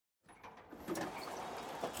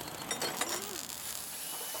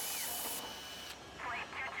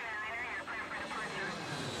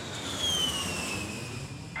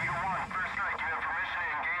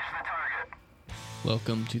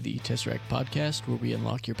Welcome to the Tesseract podcast, where we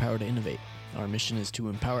unlock your power to innovate. Our mission is to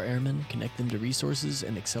empower airmen, connect them to resources,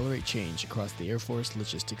 and accelerate change across the Air Force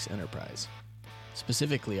logistics enterprise.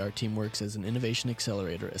 Specifically, our team works as an innovation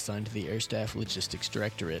accelerator assigned to the Air Staff Logistics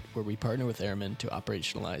Directorate, where we partner with airmen to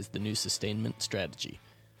operationalize the new sustainment strategy.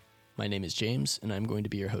 My name is James, and I'm going to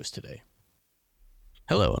be your host today.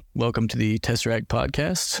 Hello, welcome to the Tesseract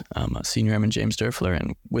podcast. I'm Senior Airman James Durfler,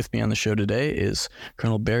 and with me on the show today is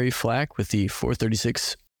Colonel Bary Flack with the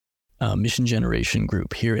 436 Mission Generation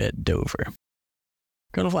Group here at Dover.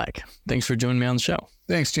 Colonel Flack, thanks for joining me on the show.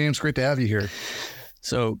 Thanks, James. Great to have you here.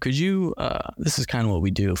 So could you, this is kind of what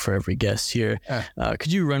we do for every guest here,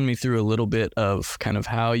 could you run me through a little bit of kind of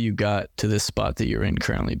how you got to this spot that you're in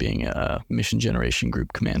currently, being a Mission Generation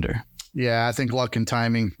Group Commander? Yeah, I think luck and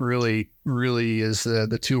timing really is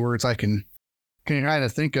the two words I can kind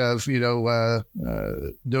of think of.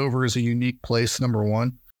 Dover is a unique place, number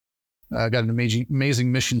one. Got an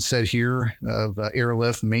amazing mission set here of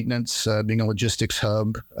airlift, maintenance, being a logistics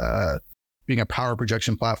hub, being a power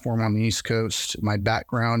projection platform on the East Coast. My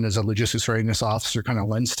background as a logistics readiness officer kind of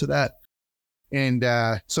lends to that. And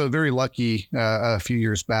so very lucky a few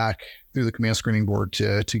years back through the command screening board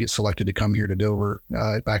to get selected to come here to Dover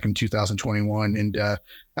back in 2021. And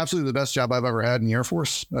absolutely the best job I've ever had in the Air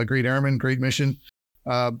Force. Great airman, great mission.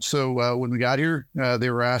 So when we got here, they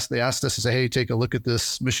asked us to say, hey, take a look at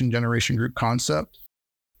this Mission Generation Group concept,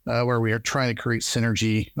 where we are trying to create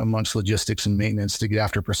synergy amongst logistics and maintenance to get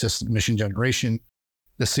after persistent mission generation,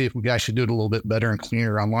 to see if we guys should do it a little bit better and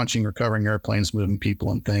cleaner on launching, recovering airplanes, moving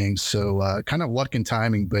people and things. So kind of luck and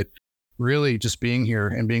timing, but really just being here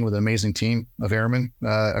and being with an amazing team of airmen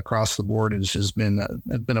across the board has been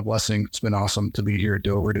a blessing. It's been awesome to be here at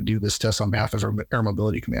Dover to do this test on behalf of our Air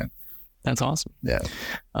Mobility Command. That's awesome.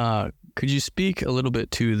 Yeah. Could you speak a little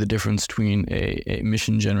bit to the difference between a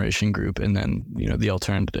Mission Generation Group and then, the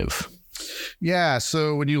alternative? Yeah.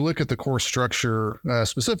 So when you look at the core structure,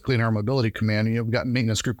 specifically in Air Mobility Command, we've got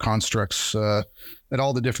maintenance group constructs at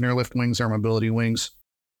all the different airlift wings, Air Mobility wings.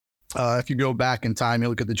 If you go back in time, you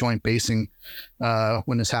look at the joint basing,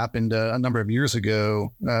 when this happened a number of years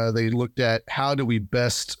ago, they looked at how do we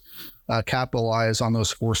best capitalize on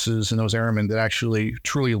those forces and those airmen that actually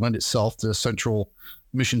truly lend itself to a central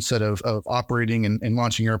mission set of operating and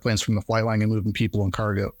launching airplanes from the flight line and moving people and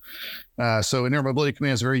cargo. So an Air Mobility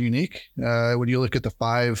Command is very unique. When you look at the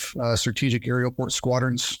 5 strategic aerial port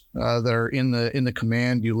squadrons that are in the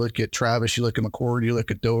command, you look at Travis, you look at McCord, you look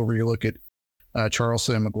at Dover, you look at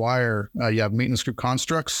Charleston and McGuire, you have maintenance group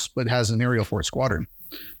constructs, but it has an aerial port squadron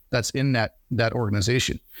that's in that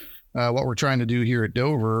organization. What we're trying to do here at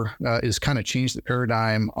Dover is kind of change the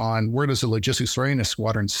paradigm on where does the logistics readiness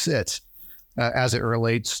squadron sit as it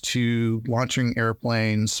relates to launching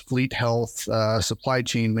airplanes, fleet health, supply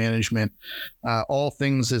chain management, all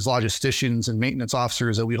things as logisticians and maintenance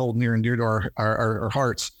officers that we hold near and dear to our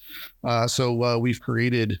hearts. So we've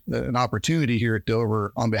created an opportunity here at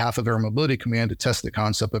Dover on behalf of Air Mobility Command to test the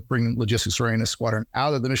concept of bringing logistics readiness squadron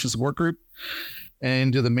out of the mission support group and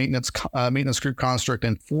into the maintenance group construct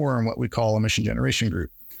and form what we call a mission generation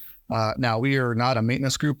group. Now, we are not a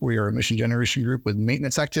maintenance group. We are a mission generation group with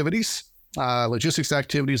maintenance activities, logistics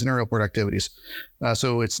activities, and aerial port activities.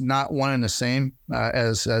 So it's not one and the same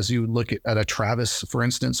as you would look at a Travis, for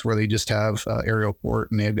instance, where they just have aerial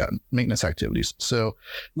port and they've got maintenance activities. So a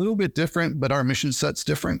little bit different, but our mission set's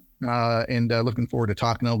different. And looking forward to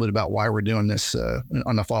talking a little bit about why we're doing this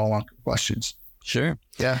on the follow-on questions. Sure.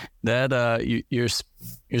 Yeah. That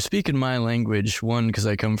you're speaking my language. One, because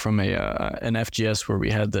I come from an FGS where we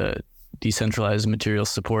had the decentralized material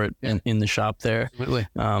support in the shop there. Absolutely.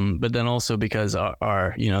 But then also because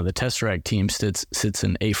our the Tesseract team sits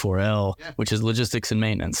in A4L, which is logistics and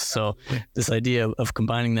maintenance. So this idea of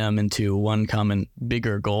combining them into one common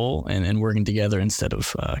bigger goal and working together instead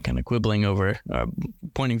of kind of quibbling over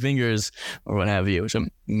pointing fingers or what have you, which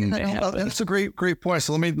that's a great point.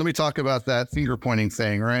 So let me talk about that finger pointing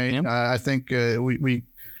thing, right? Yep. I think we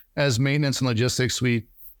as maintenance and logistics, we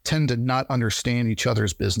tend to not understand each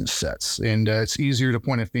other's business sets. And it's easier to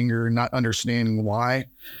point a finger, not understanding why.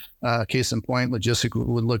 Case in point, logistics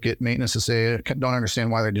would look at maintenance and say, I don't understand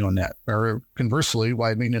why they're doing that. Or conversely,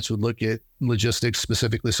 why maintenance would look at logistics,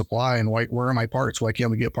 specifically supply, and where are my parts? Why can't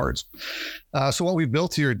we get parts? So what we've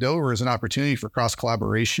built here at Dover is an opportunity for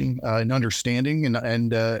cross-collaboration and understanding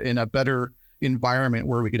and in a better environment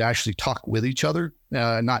where we could actually talk with each other,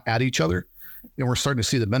 not at each other. And we're starting to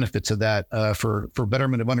see the benefits of that for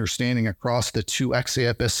betterment of understanding across the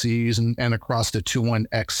 2X AFSCs and across the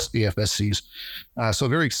 21X AFSCs. So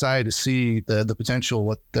very excited to see the potential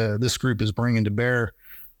what this group is bringing to bear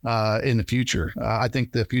in the future. I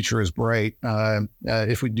think the future is bright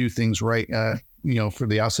if we do things right, for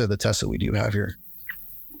the outset of the tests that we do have here.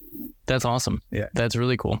 That's awesome. Yeah, that's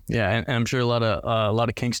really cool. Yeah, and I'm sure a lot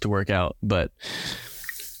of kinks to work out, but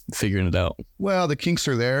figuring it out. Well, the kinks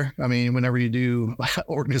are there. I mean, whenever you do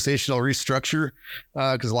organizational restructure,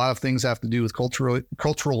 because a lot of things have to do with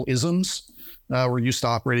cultural isms. We're used to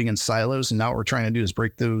operating in silos, and now what we're trying to do is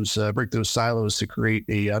break those silos to create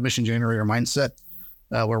a mission generator mindset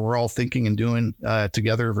where we're all thinking and doing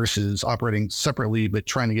together versus operating separately, but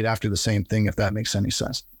trying to get after the same thing, if that makes any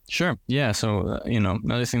sense. Sure. Yeah. So,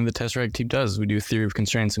 another thing the test-reg team does, we do theory of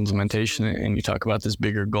constraints implementation, and you talk about this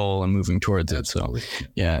bigger goal and moving towards it. So,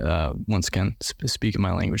 yeah, once again, speaking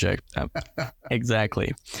my language.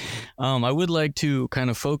 Exactly. I would like to kind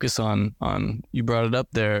of focus on you brought it up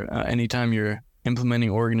there. Anytime you're implementing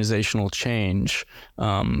organizational change,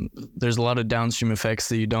 there's a lot of downstream effects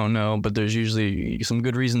that you don't know, but there's usually some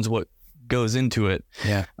good reasons what goes into it.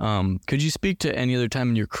 Yeah. Could you speak to any other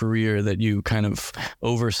time in your career that you kind of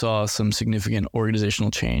oversaw some significant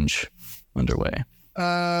organizational change underway?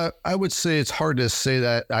 I would say it's hard to say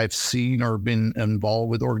that I've seen or been involved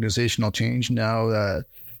with organizational change. Now,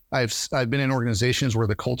 I've been in organizations where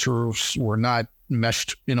the cultures were not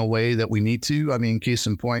meshed in a way that we need to. I mean, case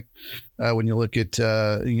in point, when you look at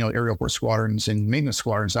aerial port squadrons and maintenance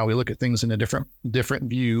squadrons, now we look at things in a different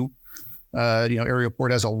view. Aerial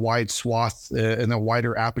port has a wide swath and a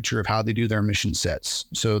wider aperture of how they do their mission sets.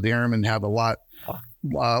 So the airmen have a lot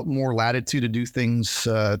more latitude to do things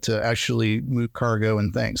to actually move cargo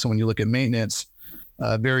and things. So when you look at maintenance,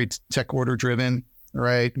 very tech order driven,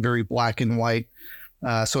 right? Very black and white.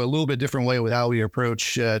 So a little bit different way with how we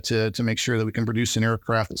approach to make sure that we can produce an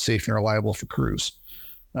aircraft that's safe and reliable for crews.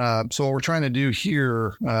 So what we're trying to do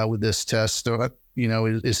here with this test,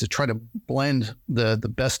 is to try to blend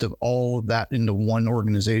the best of all of that into one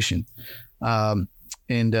organization. So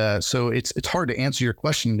it's hard to answer your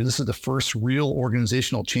question. This is the first real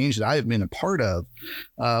organizational change that I have been a part of,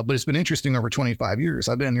 but it's been interesting over 25 years.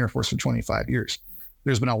 I've been in the Air Force for 25 years.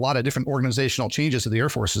 There's been a lot of different organizational changes that the Air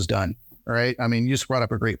Force has done, right? I mean, you just brought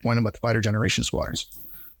up a great point about the fighter generation squadrons.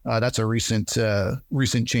 That's a recent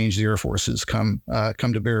change the Air Force has come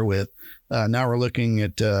to bear with. Now we're looking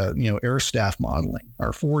at air staff modeling,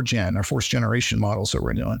 our fourth generation models that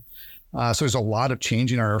we're doing. So there's a lot of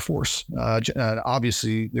change in our Air Force.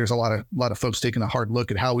 Obviously, there's a lot of folks taking a hard look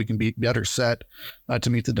at how we can be better set to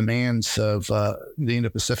meet the demands of the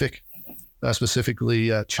Indo-Pacific,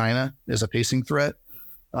 specifically China as a pacing threat,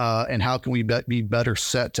 and how can we be better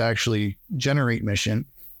set to actually generate mission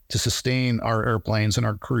to sustain our airplanes and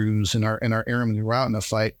our crews and our airmen who are out in the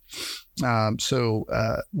fight. So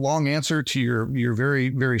long answer to your very,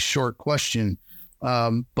 very short question.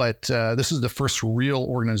 But this is the first real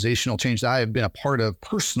organizational change that I have been a part of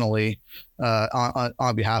personally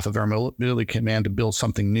on behalf of our Mobility Command to build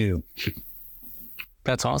something new.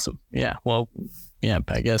 That's awesome. Yeah. Well, yeah,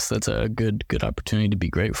 I guess that's a good opportunity to be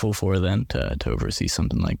grateful for then to oversee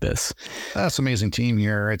something like this. That's an amazing team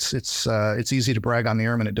here. It's easy to brag on the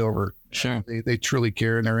airmen at Dover. Sure. They truly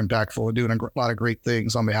care and they're impactful and doing a lot of great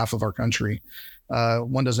things on behalf of our country.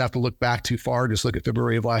 One doesn't have to look back too far. Just look at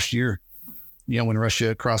February of last year, when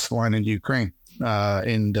Russia crossed the line into Ukraine,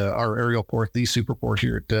 and our aerial port, the Superport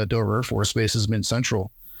here at Dover Air Force Base, has been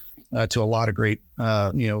central to a lot of great,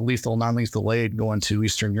 lethal, non-lethal aid going to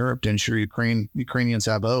Eastern Europe to ensure Ukrainians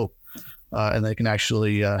have hope, and they can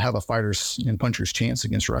actually have a fighters and punchers chance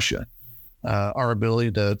against Russia. Our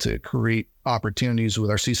ability to create opportunities with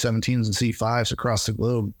our C-17s and C-5s across the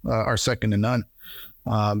globe are second to none.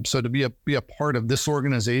 So to be a part of this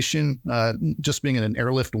organization, just being in an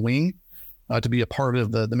airlift wing, to be a part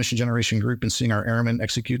of the mission generation group and seeing our airmen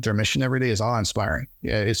execute their mission every day is awe-inspiring.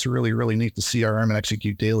 Yeah, it's really, really neat to see our airmen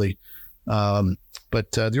execute daily.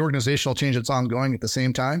 But the organizational change that's ongoing at the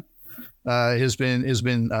same time has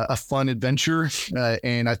been a fun adventure,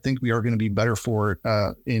 and I think we are going to be better for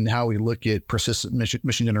it in how we look at persistent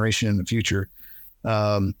mission generation in the future.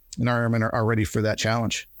 And our airmen are ready for that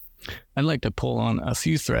challenge. I'd like to pull on a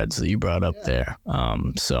few threads that you brought up there.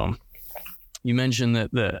 So you mentioned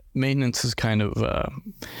that the maintenance is kind of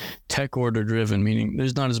tech order driven, meaning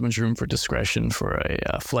there's not as much room for discretion for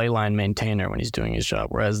a flight line maintainer when he's doing his job.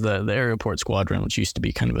 Whereas the aerial port squadron, which used to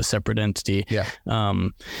be kind of a separate entity,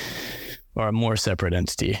 or a more separate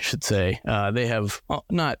entity, I should say, they have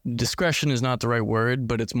not discretion is not the right word,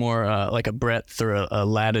 but it's more like a breadth or a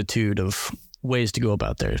latitude of ways to go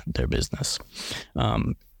about their business.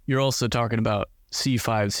 You're also talking about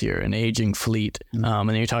C-5s here, an aging fleet, and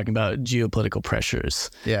then you're talking about geopolitical pressures,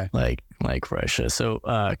 like Russia. So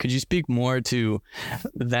could you speak more to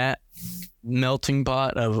that melting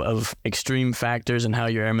pot of extreme factors and how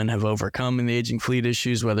your airmen have overcome in the aging fleet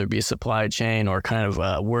issues, whether it be supply chain or kind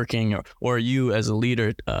of working or you as a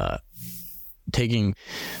leader taking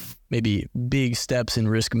maybe big steps in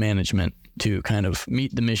risk management to kind of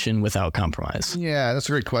meet the mission without compromise? Yeah, that's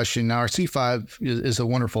a great question. Now, our C5 is a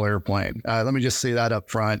wonderful airplane. Let me just say that up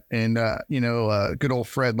front. And, good old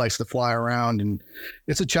Fred likes to fly around, and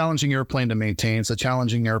it's a challenging airplane to maintain. It's a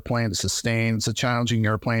challenging airplane to sustain. It's a challenging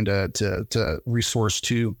airplane to resource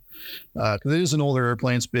to. Because it is an older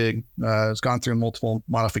airplane. It's big. It's gone through multiple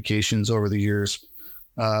modifications over the years.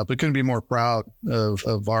 But couldn't be more proud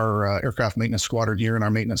of our aircraft maintenance squadron here and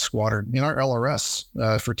our maintenance squadron in our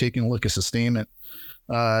LRS for taking a look at sustainment,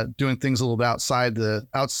 doing things a little bit outside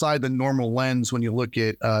the normal lens when you look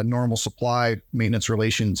at normal supply maintenance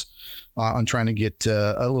relations on trying to get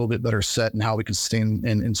a little bit better set in how we can sustain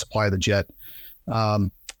and supply the jet.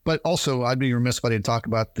 But also, I'd be remiss if I didn't talk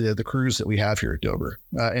about the crews that we have here at Dover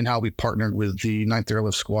and how we partnered with the 9th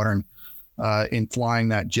Airlift Squadron in flying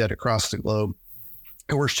that jet across the globe.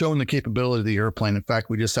 And we're showing the capability of the airplane. In fact,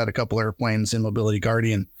 we just had a couple airplanes in Mobility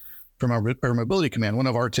Guardian from our Mobility Command. One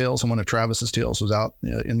of our tails and one of Travis's tails was out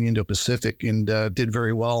in the Indo-Pacific and did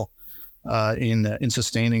very well in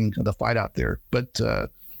sustaining the fight out there. But to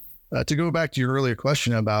go back to your earlier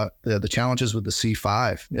question about the challenges with the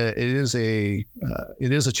C5,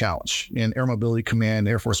 it is a challenge in Air Mobility Command,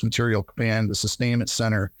 Air Force Material Command, the Sustainment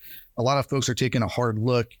Center. A lot of folks are taking a hard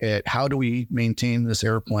look at how do we maintain this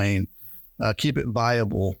airplane, keep it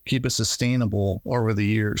viable, keep it sustainable over the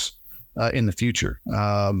years in the future.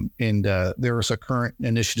 And there is a current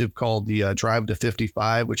initiative called the Drive to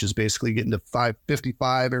 55, which is basically getting to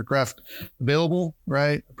 55 aircraft available,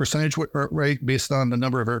 right? Percentage rate based on the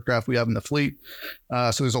number of aircraft we have in the fleet.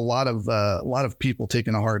 So there's a lot of people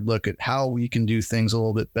taking a hard look at how we can do things a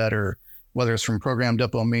little bit better, whether it's from program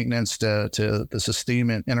depot maintenance to the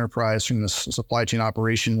sustainment enterprise, from the supply chain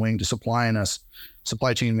operation wing to supplying us,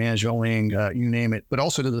 supply chain management wing, you name it, but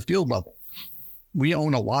also to the field level. We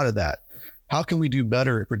own a lot of that. How can we do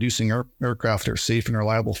better at producing aircraft that are safe and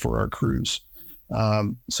reliable for our crews?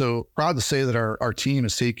 So proud to say that our team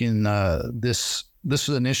has taken this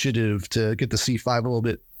initiative to get the C5 a little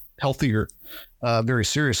bit healthier very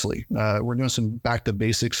seriously. We're doing some back to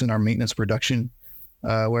basics in our maintenance production,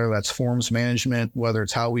 whether that's forms management, whether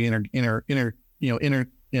it's how we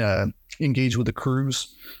engage with the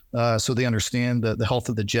crews so they understand the health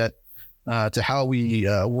of the jet, to how we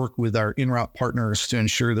work with our en route partners to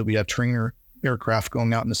ensure that we have trainer aircraft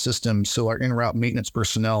going out in the system so our en route maintenance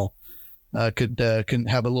personnel can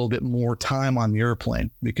have a little bit more time on the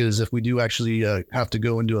airplane. Because if we do actually have to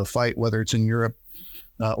go into a fight, whether it's in Europe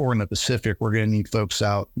or in the Pacific, we're going to need folks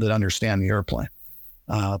out that understand the airplane.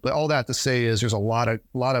 But all that to say is there's a lot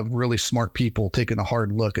of really smart people taking a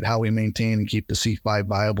hard look at how we maintain and keep the C5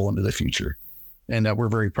 viable into the future. And we're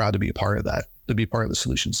very proud to be a part of that, to be part of the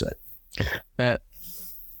solution set. That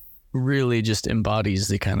really just embodies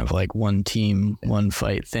the kind of like one team, one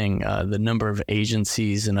fight thing. The number of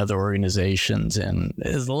agencies and other organizations and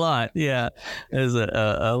is a lot. Yeah, is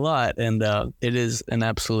a lot. And it is an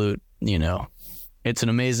absolute, it's an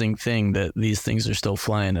amazing thing that these things are still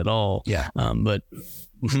flying at all. Yeah. But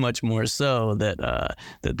much more so that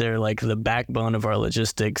they're like the backbone of our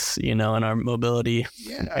logistics, and our mobility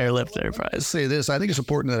airlift enterprise. I'll say this, I think it's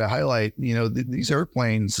important to highlight, these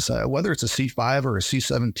airplanes, whether it's a C5 or a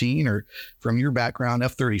C-17 or from your background,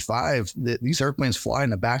 F-35, these airplanes fly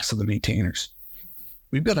in the backs of the maintainers.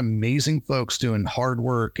 We've got amazing folks doing hard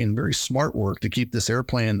work and very smart work to keep this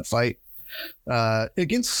airplane in the fight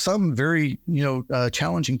against some very,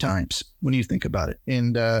 challenging times when you think about it.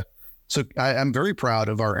 And so I'm very proud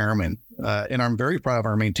of our airmen and I'm very proud of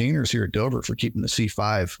our maintainers here at Dover for keeping the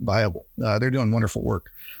C5 viable. They're doing wonderful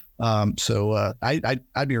work. So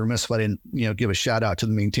I'd be remiss if I didn't, give a shout out to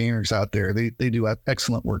the maintainers out there. They do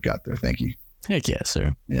excellent work out there. Thank you. Heck yeah,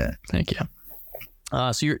 sir. Yeah. Thank you.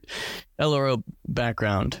 So your LRO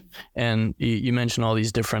background, and you mentioned all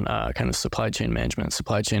these different kind of supply chain management,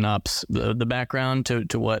 supply chain ops, the background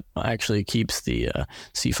to what actually keeps the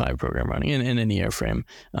C5 program running in any airframe.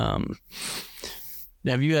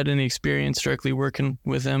 Have you had any experience directly working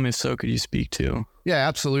with them? If so, could you speak to? Yeah,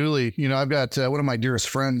 absolutely. I've got one of my dearest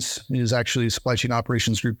friends is actually supply chain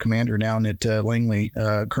operations group commander down at Langley,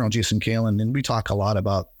 Colonel Jason Kalin, and we talk a lot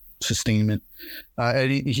about sustainment.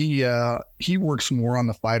 And he works more on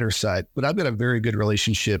the fighter side, but I've got a very good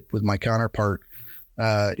relationship with my counterpart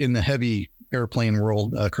in the heavy airplane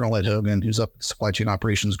world, Colonel Ed Hogan, who's up at the supply chain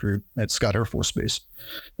operations group at Scott Air Force Base.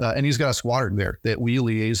 And he's got a squadron there that we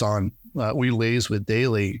liaise with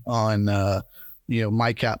daily on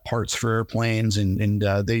MICAP parts for airplanes, and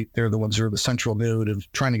they're the ones who are the central node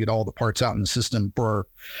of trying to get all the parts out in the system for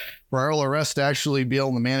our LRS to actually be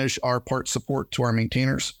able to manage our part support to our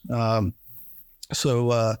maintainers.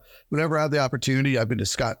 So whenever I have the opportunity, I've been to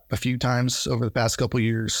Scott a few times over the past couple of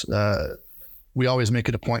years. We always make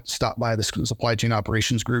it a point to stop by the supply chain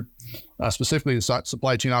operations group, specifically the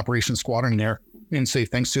supply chain operations squadron there, and say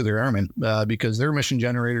thanks to their airmen, because they're mission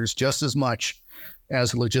generators just as much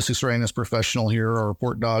as a logistics readiness professional here, or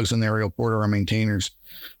port dogs in the aerial port, or our maintainers.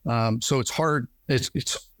 So it's hard.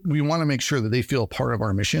 We want to make sure that they feel part of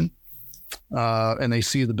our mission, and they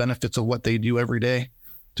see the benefits of what they do every day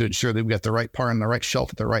to ensure that we've got the right part on the right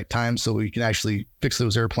shelf at the right time, so we can actually fix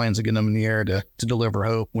those airplanes and get them in the air to deliver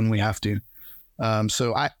hope when we have to.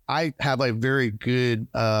 So I have a very good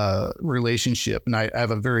relationship, and I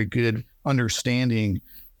have a very good understanding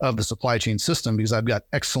of the supply chain system, because I've got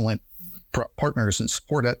excellent partners and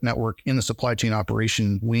support network in the supply chain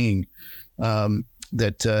operation wing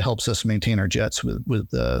that helps us maintain our jets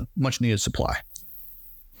with much needed supply.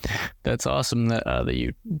 That's awesome that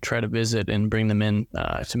you try to visit and bring them in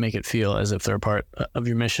to make it feel as if they're a part of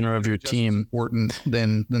your mission or of your team. Important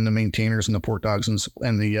than the maintainers and the port dogs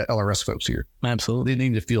and the LRS folks here. Absolutely. They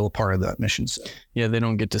need to feel a part of that mission. So. Yeah, they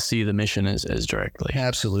don't get to see the mission as directly.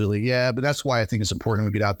 Absolutely. Yeah, but that's why I think it's important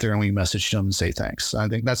we get out there and we message them and say thanks. I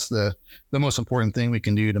think that's the most important thing we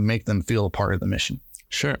can do to make them feel a part of the mission.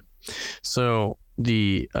 Sure. So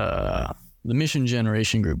the mission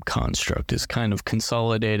generation group construct is kind of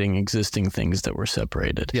consolidating existing things that were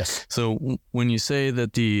separated. Yes. So when you say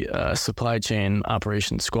that the supply chain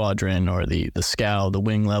operations squadron, or the SCOW, the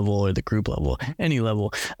wing level or the group level, any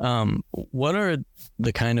level, what are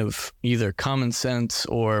the kind of either common sense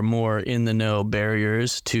or more in the know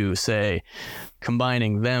barriers to, say,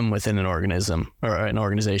 combining them within an organism or an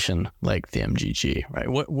organization like the MGG, right?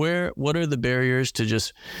 What are the barriers to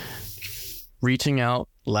just reaching out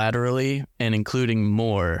laterally and including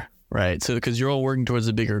more, right? So because you're all working towards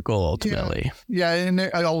a bigger goal ultimately. Yeah, and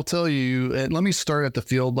I'll tell you, let me start at the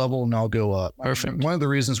field level and I'll go up. Perfect. One of the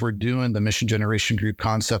reasons we're doing the mission generation group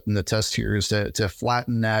concept in the test here is to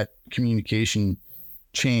flatten that communication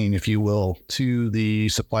chain, if you will, to the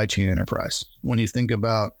supply chain enterprise. When you think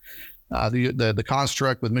about the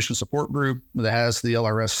construct with mission support group that has the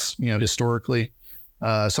LRS, historically,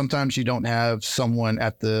 sometimes you don't have someone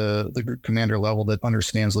at the group commander level that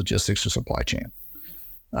understands logistics or supply chain.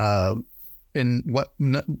 And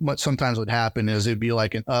what sometimes would happen is it'd be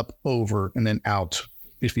like an up, over, and then out,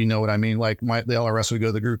 if you know what I mean. Like the LRS would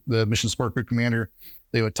go to the mission support group commander.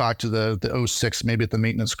 They would talk to the 06, maybe at the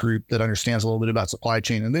maintenance group that understands a little bit about supply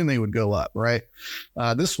chain, and then they would go up, right?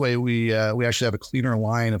 This way, we actually have a cleaner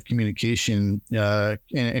line of communication and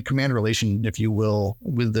a command relation, if you will,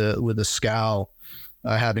 with the SCOW.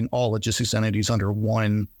 Having all logistics entities under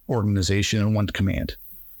one organization and one command.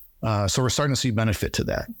 So we're starting to see benefit to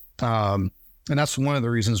that. And that's one of the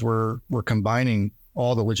reasons we're combining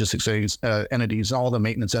all the logistics entities, all the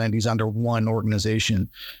maintenance entities under one organization,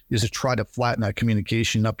 is to try to flatten that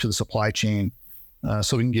communication up to the supply chain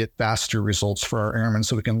so we can get faster results for our airmen,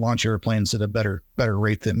 so we can launch airplanes at a better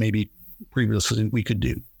rate than maybe previously we could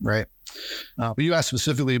do, right? But you asked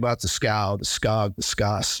specifically about the SCOW, the SCOG, the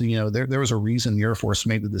SCOS. There was a reason the Air Force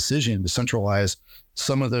made the decision to centralize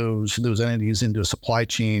some of those entities into a supply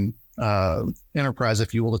chain enterprise,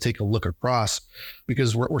 if you will, to take a look across.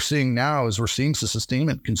 Because what we're seeing now is we're seeing some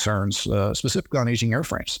sustainment concerns, specifically on aging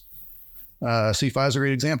airframes. C5 is a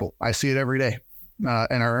great example. I see it every day.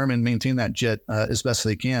 And our airmen maintain that jet as best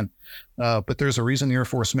they can. But there's a reason the Air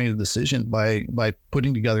Force made a decision by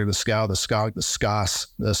putting together the SCOW, the SCOG, the SCOS,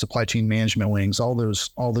 the supply chain management wings, all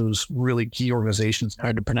those really key organizations.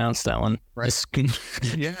 Hard to pronounce that one. Right.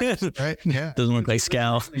 Yeah. Right. Yeah. Doesn't look like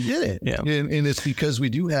SCOW. They did it. Yeah. And it's because we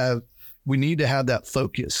need to have that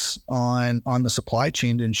focus on the supply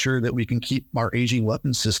chain to ensure that we can keep our aging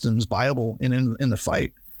weapon systems viable in the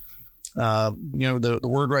fight. The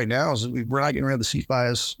word right now is we're not getting rid of the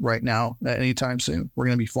C5s right now anytime soon. We're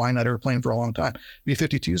going to be flying that airplane for a long time.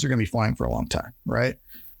 B-52s are going to be flying for a long time, right?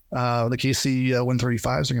 The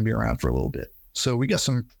KC-135s are going to be around for a little bit. So we got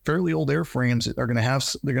some fairly old airframes that they're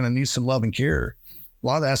going to need some love and care. A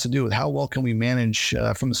lot of that has to do with how well can we manage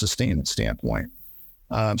from a sustainment standpoint.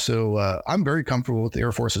 So I'm very comfortable with what the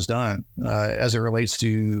Air Force has done as it relates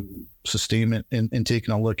to sustainment and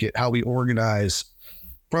taking a look at how we organize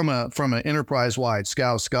from an enterprise-wide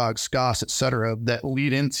SCOW, SCOG, SCOS, et cetera, that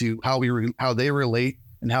lead into how they relate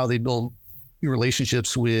and how they build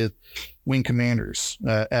relationships with wing commanders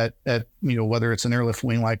at whether it's an airlift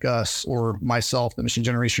wing like us or myself, the mission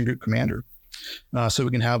generation group commander. so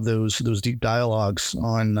we can have those deep dialogues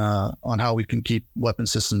on how we can keep weapon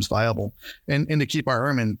systems viable and to keep our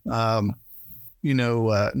airmen,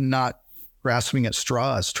 not grasping at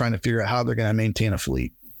straws, trying to figure out how they're going to maintain a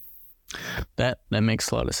fleet. That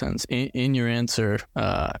makes a lot of sense. In your answer,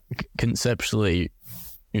 conceptually,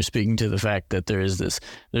 you're speaking to the fact that there's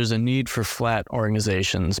a need for flat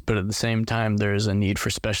organizations, but at the same time, there's a need for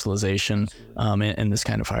specialization in this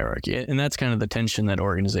kind of hierarchy. And that's kind of the tension that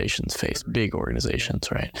organizations face, big organizations,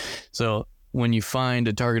 right? So when you find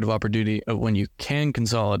a target of opportunity, when you can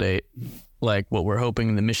consolidate, like what we're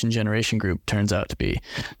hoping the mission generation group turns out to be,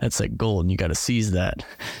 that's like gold, and you got to seize that.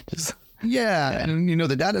 And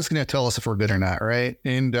the data is going to tell us if we're good or not, right?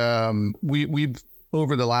 And we've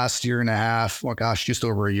over the last year and a half, just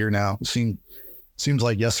over a year now. Seems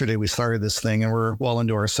like yesterday we started this thing, and we're well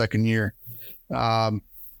into our second year.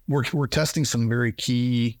 We're testing some very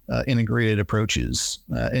key integrated approaches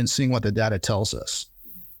and seeing what the data tells us.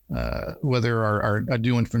 Whether our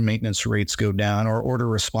due and from maintenance rates go down, our order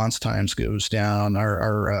response times goes down,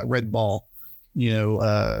 our red ball,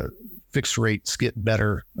 fixed rates get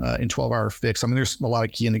better in 12-hour fix. I mean, there's a lot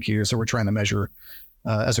of key indicators that we're trying to measure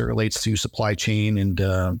as it relates to supply chain and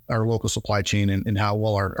our local supply chain and how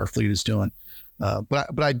well our fleet is doing.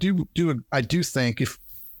 But I do think if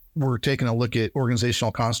we're taking a look at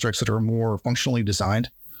organizational constructs that are more functionally designed,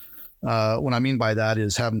 what I mean by that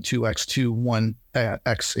is having 2x2, 1x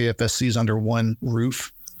AFSCs under one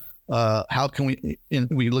roof. How can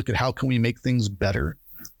we look at how can we make things better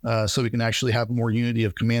so we can actually have more unity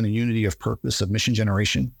of command and unity of purpose of mission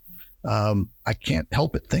generation. I can't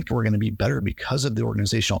help but think we're going to be better because of the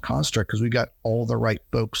organizational construct, because we got all the right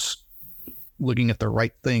folks looking at the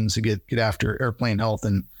right things to get after airplane health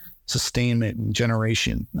and sustainment and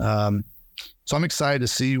generation. So I'm excited to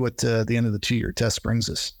see what the end of the 2-year test brings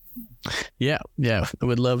us. Yeah. I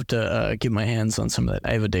would love to get my hands on some of that.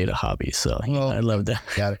 I have a data hobby, so I'd love to.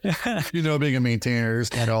 Got it. Being a maintainer, there's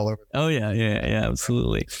data all over. Oh yeah,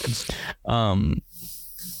 absolutely.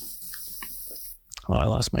 I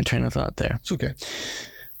lost my train of thought there. It's okay.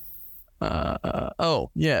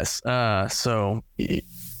 Yes. So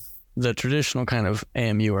the traditional kind of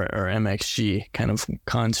AMU or MXG kind of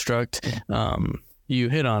construct, you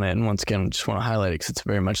hit on it, and once again, I just want to highlight it because it's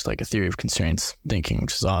very much like a theory of constraints thinking,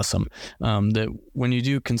 which is awesome. That when you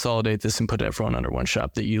do consolidate this and put everyone under one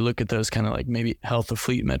shop, that you look at those kind of like maybe health of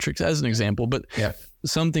fleet metrics as an example, but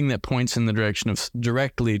something that points in the direction of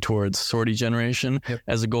directly towards sortie generation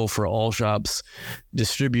as a goal for all shops,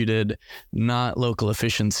 distributed, not local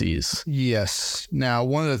efficiencies. Yes. Now,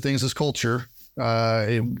 one of the things is culture.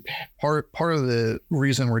 Part of the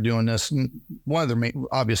reason we're doing this, one of the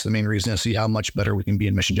main reason is to see how much better we can be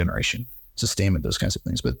in mission generation, sustainment, those kinds of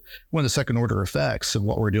things. But one of the second order effects of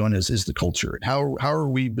what we're doing is the culture. How are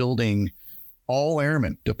we building all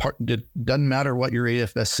airmen? It doesn't matter what your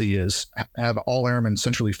AFSC is, have all airmen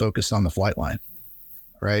centrally focused on the flight line,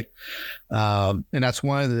 right? And that's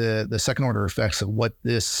one of the second order effects of what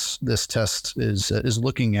this test is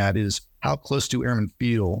looking at, is how close do airmen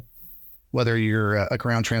feel, whether you're a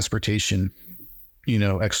ground transportation,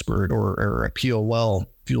 expert or a POL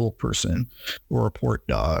fuel person or a port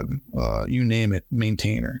dog, you name it,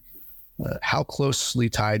 maintainer. How closely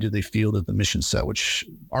tied do they feel to the mission set, which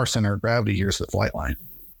our center of gravity here is the flight line.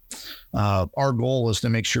 Our goal is to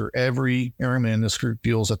make sure every airman in this group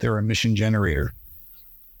feels that they're a mission generator.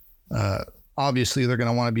 Obviously, they're going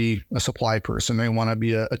to want to be a supply person. They want to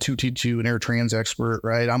be a 2T2, an air trans expert,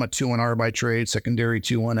 right? I'm a 2-1R by trade, secondary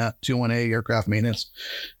 2-1A aircraft maintenance.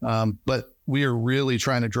 But we are really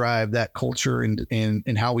trying to drive that culture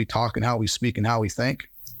in how we talk and how we speak and how we think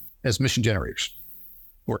as mission generators,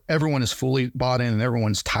 where everyone is fully bought in and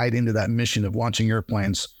everyone's tied into that mission of launching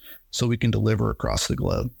airplanes so we can deliver across the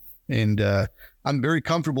globe. And I'm very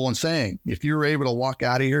comfortable in saying, if you're able to walk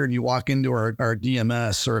out of here and you walk into our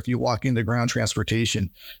DMS, or if you walk into ground transportation,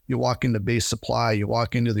 you walk into base supply, you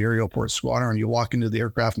walk into the aerial port squadron, you walk into the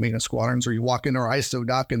aircraft maintenance squadrons, or you walk into our ISO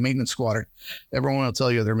dock and maintenance squadron, everyone will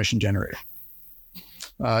tell you they're mission generator.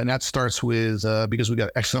 And that starts with, because we got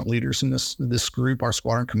excellent leaders in this group. Our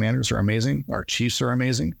squadron commanders are amazing. Our chiefs are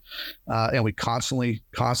amazing. And we constantly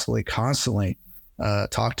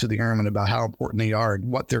talk to the airmen about how important they are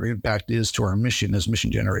and what their impact is to our mission as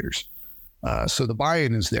mission generators. So the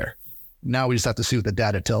buy-in is there. Now we just have to see what the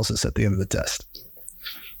data tells us at the end of the test.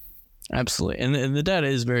 Absolutely. And the data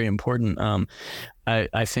is very important.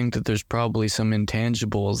 I think that there's probably some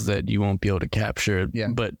intangibles that you won't be able to capture,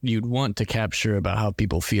 but you'd want to capture about how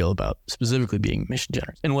people feel about specifically being mission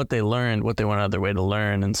generous and what they learned, what they went out of their way to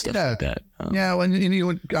learn and stuff like that. I'm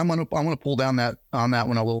gonna pull down on that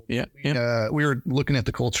one a little. We were looking at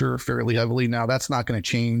the culture fairly heavily. Now that's not going to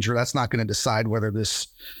change, or that's not going to decide whether this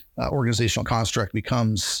organizational construct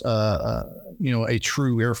becomes a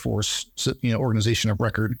true Air Force organization of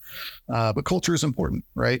record. But culture is important,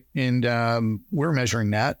 right? And we're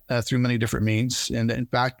measuring that through many different means. And in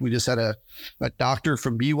fact, we just had a doctor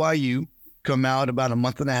from BYU come out about a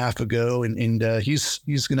month and a half ago, and he's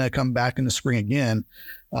going to come back in the spring again.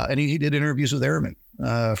 And he did interviews with airmen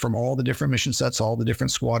from all the different mission sets, all the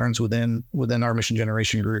different squadrons within our mission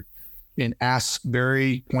generation group, and ask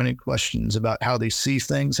very pointed questions about how they see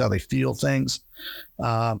things, how they feel things.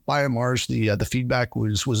 By and large, the feedback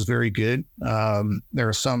was very good. There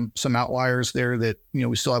are some outliers there that,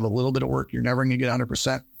 we still have a little bit of work. You're never going to get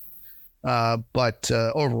 100%. But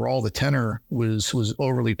overall, the tenor was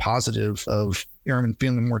overly positive of airmen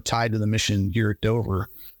feeling more tied to the mission here at Dover,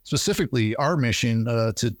 specifically our mission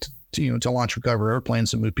to launch, recover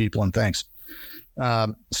airplanes and move people and things.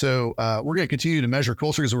 So we're going to continue to measure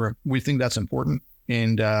culture because we think that's important,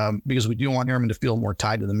 and because we do want airmen to feel more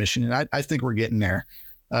tied to the mission. And I think we're getting there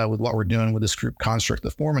with what we're doing with this group construct.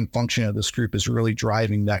 The form and function of this group is really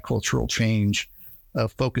driving that cultural change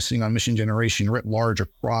of focusing on mission generation writ large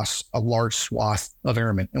across a large swath of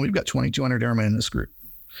airmen. And we've got 2,200 airmen in this group.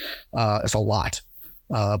 It's a lot,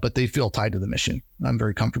 but they feel tied to the mission. I'm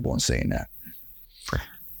very comfortable in saying that.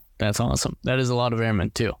 That's awesome. That is a lot of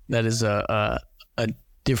airmen too. That is a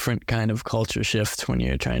different kind of culture shift when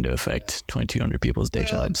you're trying to affect 2,200 people's day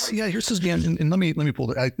jobs. Here's this again, and let me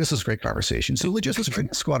pull it. This is a great conversation. So logistics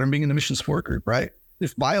training squadron being in the mission support group, right?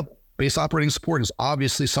 If viable, base operating support is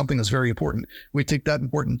obviously something that's very important. We take that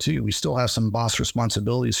important too. We still have some boss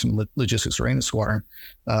responsibilities from logistics training squadron,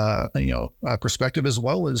 perspective, as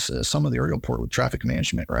well as some of the aerial port with traffic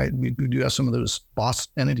management, right? We do have some of those boss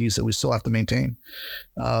entities that we still have to maintain.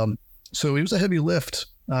 So it was a heavy lift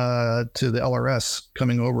to the LRS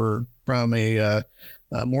coming over from a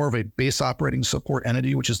more of a base operating support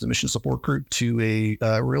entity, which is the mission support group, to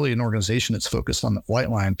really an organization that's focused on the flight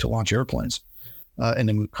line to launch airplanes and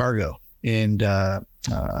to move cargo. And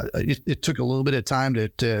it took a little bit of time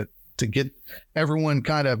to get everyone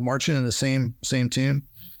kind of marching in the same tune,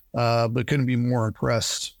 but couldn't be more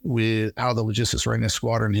impressed with how the logistics readiness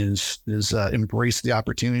squadron has embraced the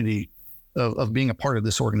opportunity of being a part of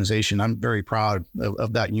this organization. I'm very proud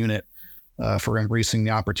of that unit for embracing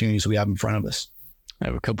the opportunities we have in front of us. I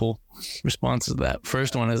have a couple responses to that.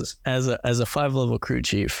 First one is, as a 5-level crew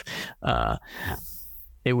chief,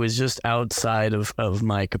 it was just outside of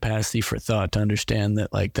my capacity for thought to understand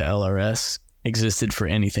that like the LRS existed for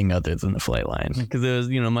anything other than the flight line, because it was,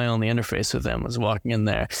 my only interface with them was walking in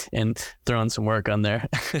there and throwing some work on their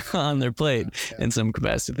on their plate in some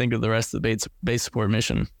capacity. Think of the rest of the base support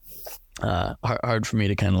mission. Hard for me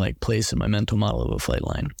to kind of like place in my mental model of a flight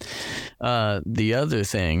line. The other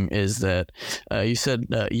thing is that you said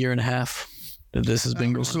a year and a half that this has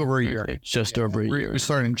been going. Just over a year. Okay, just over a year. We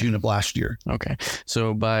started in June of last year. Okay,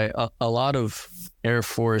 so by a lot of Air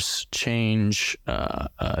Force change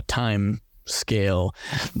time scale,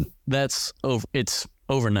 that's over. It's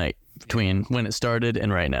overnight between when it started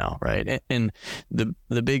and right now, right? And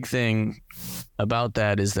the big thing about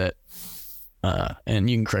that is that. And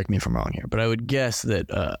you can correct me if I'm wrong here, but I would guess that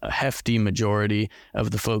a hefty majority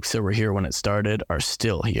of the folks that were here when it started are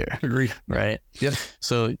still here. Agreed. Right? Yeah.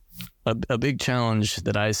 So a big challenge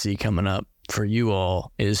that I see coming up for you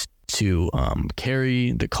all is to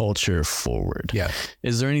carry the culture forward. Yeah.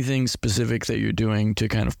 Is there anything specific that you're doing to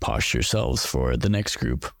kind of posture yourselves for the next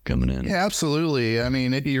group coming in? Yeah, absolutely. I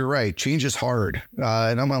mean, you're right. Change is hard.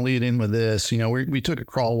 And I'm going to lead in with this. We took a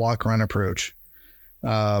crawl, walk, run approach.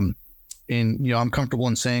 And, I'm comfortable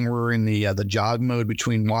in saying we're in the jog mode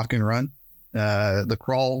between walk and run. The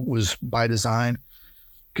crawl was by design,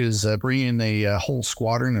 because bringing a whole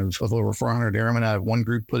squadron of over 400 airmen out of one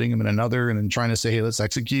group, putting them in another, and then trying to say, hey, let's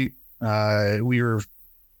execute. We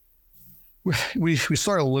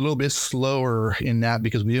started a little bit slower in that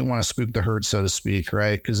because we didn't want to spook the herd, so to speak,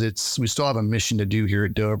 right? Because we still have a mission to do here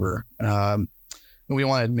at Dover. And we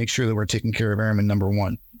wanted to make sure that we're taking care of airmen, number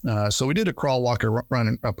one. So we did a crawl, walk,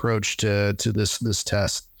 run approach to this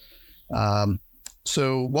test.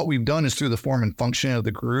 So what we've done is, through the form and function of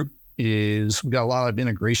the group, is we've got a lot of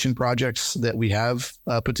integration projects that we have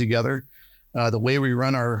put together. The way we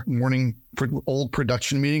run our morning old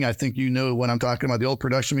production meeting, I think what I'm talking about, the old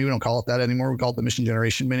production meeting. We don't call it that anymore. We call it the mission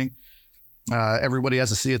generation meeting. Everybody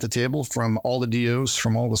has a seat at the table. From all the DOs,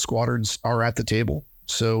 from all the squadrons are at the table.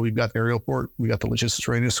 So we've got the aerial port, we got the logistics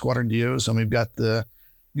readiness squadron DOs, and we've got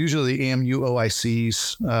usually the AMU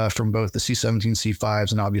OICs from both the C-17,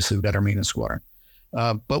 C-5s, and obviously we've got our maintenance squadron.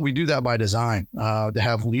 But we do that by design to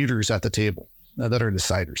have leaders at the table that are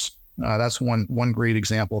deciders. That's one great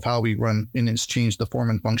example of how we run and it's changed the form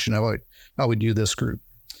and function of how we do this group.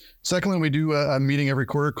 Secondly, we do a meeting every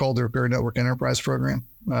quarter called the Repair Network Enterprise Program.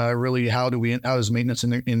 Really, how does maintenance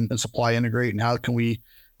and supply integrate, and how can we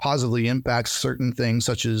positively impact certain things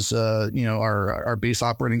such as our base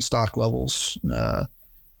operating stock levels.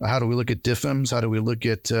 How do we look at DIFMs? How do we look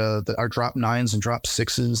at our drop 9s and drop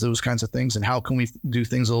 6s, those kinds of things, and how can we do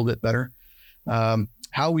things a little bit better?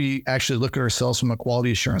 How we actually look at ourselves from a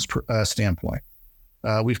quality assurance standpoint.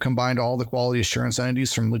 We've combined all the quality assurance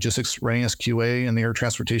entities from logistics readiness QA and the air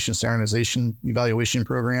transportation standardization evaluation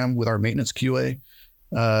program with our maintenance QA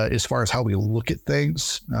as far as how we look at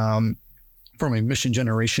things from a mission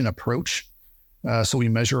generation approach. So we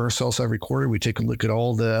measure ourselves every quarter. We take a look at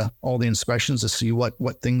all the inspections to see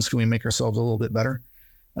what things can we make ourselves a little bit better.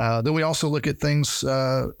 Then we also look at things,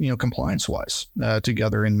 compliance wise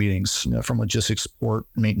together in meetings, from logistics, support,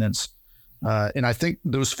 maintenance. And I think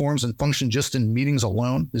those forms and function just in meetings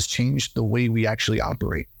alone has changed the way we actually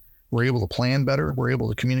operate. We're able to plan better. We're able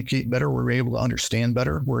to communicate better. We're able to understand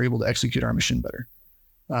better. We're able to execute our mission better.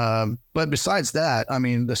 But besides that, I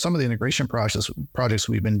mean, some of the integration projects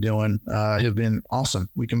we've been doing have been awesome.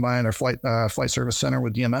 We combined our flight service center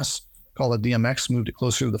with DMS, called it DMX, moved it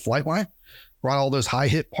closer to the flight line, brought all those high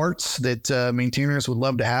hit parts that maintainers would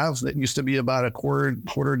love to have that used to be about a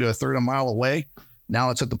quarter to a third of a mile away. Now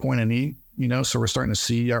it's at the point of need, so we're starting to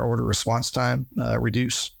see our order response time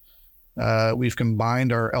reduce. We've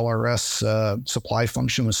combined our LRS supply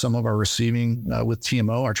function with some of our receiving with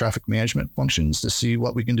TMO, our traffic management functions, to see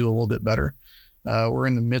what we can do a little bit better. We're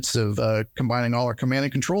in the midst of combining all our command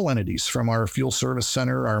and control entities from our fuel service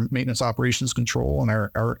center, our maintenance operations control, and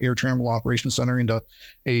our air terminal operations center into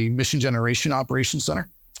a mission generation operations center.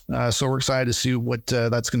 So we're excited to see what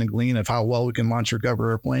that's going to glean of how well we can launch or recover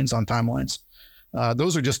airplanes on timelines.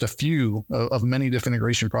 Those are just a few of many different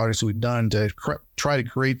integration projects we've done to try to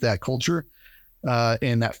create that culture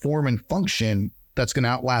and that form and function that's going to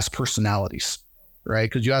outlast personalities, right?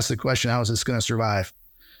 Because you asked the question, how is this going to survive?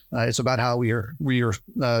 It's about how we are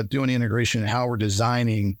doing the integration and how we're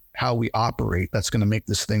designing how we operate. That's going to make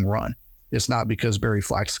this thing run. It's not because Bary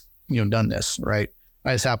Flack's done this, right?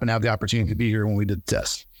 I just happened to have the opportunity to be here when we did the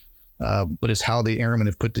test. But it's how the airmen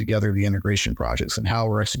have put together the integration projects and how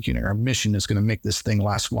we're executing our mission is going to make this thing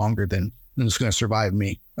last longer than it's going to survive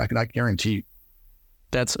me. I guarantee you.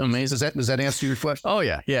 That's amazing. Does that answer your question? Oh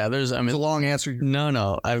yeah. It's a long answer.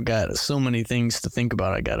 No. I've got so many things to think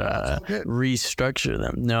about. I gotta restructure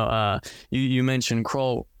them. No, you mentioned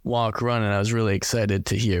crawl, walk, run, and I was really excited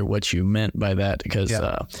to hear what you meant by that because,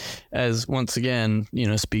 as once again,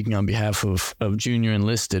 speaking on behalf of junior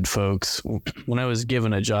enlisted folks, when I was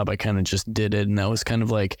given a job, I kind of just did it, and that was kind of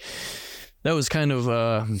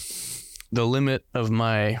the limit of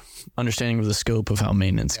my understanding of the scope of how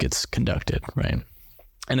maintenance gets conducted, right?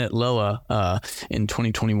 And at LOA in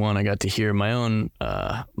 2021, I got to hear my own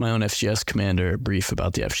FGS commander brief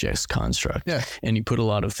about the FGS construct. Yeah. And he put a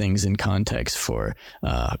lot of things in context for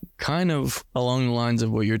kind of along the lines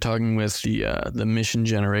of what you're talking with the mission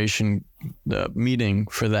generation, the meeting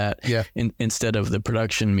for that instead of the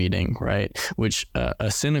production meeting, right? Which a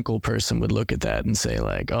cynical person would look at that and say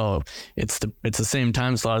like, oh, it's the same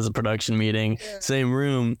time slot as a production meeting, same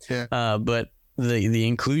room. Yeah. But the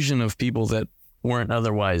inclusion of people that weren't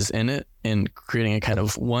otherwise in it and creating a kind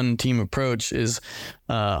of one team approach is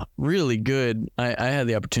really good. I had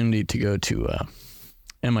the opportunity to go to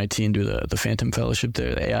MIT and do the Phantom Fellowship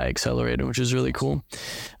there, the AI Accelerator, which is really cool.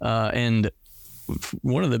 And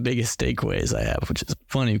one of the biggest takeaways I have, which is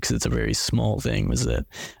funny because it's a very small thing, was that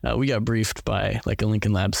we got briefed by like a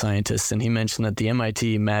Lincoln Lab scientist, and he mentioned that the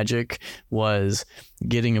MIT magic was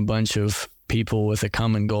getting a bunch of people with a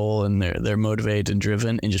common goal and they're motivated and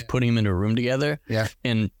driven and just putting them in a room together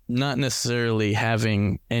and not necessarily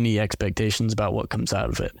having any expectations about what comes out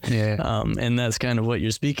of it. And that's kind of what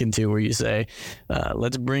you're speaking to, where you say,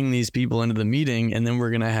 let's bring these people into the meeting and then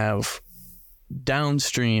we're going to have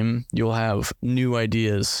downstream, you'll have new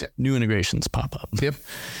ideas, new integrations pop up.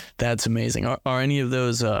 That's amazing. Are any of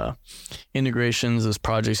those integrations, those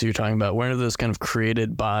projects you're talking about, when are those kind of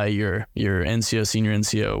created by your NCO, senior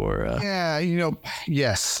NCO, or?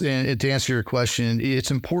 Yes. And to answer your question,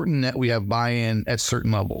 it's important that we have buy-in at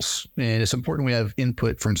certain levels, and it's important we have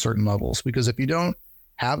input from certain levels, because if you don't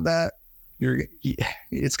have that,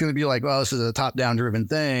 it's going to be like, well, this is a top-down driven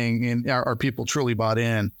thing, and are people truly bought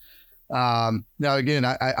in? Now, again,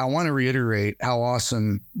 I want to reiterate how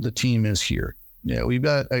awesome the team is here. Yeah, we've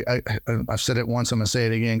got. I've said it once. I'm going to say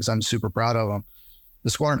it again because I'm super proud of them. The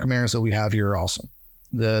squadron commanders that we have here are awesome.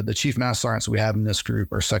 The chief master sergeants we have in this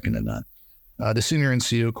group are second to none. The senior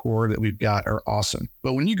NCO corps that we've got are awesome.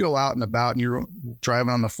 But when you go out and about and you're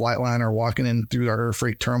driving on the flight line or walking in through our air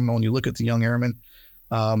freight terminal and you look at the young airmen,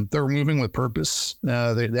 they're moving with purpose.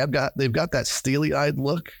 They've got that steely-eyed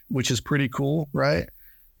look, which is pretty cool, right?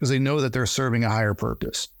 Because they know that they're serving a higher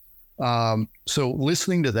purpose. So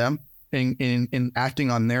listening to them and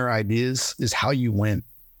acting on their ideas is how you win.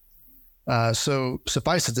 So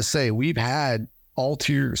suffice it to say, we've had all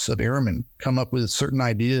tiers of airmen come up with certain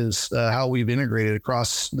ideas, how we've integrated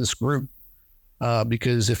across this group.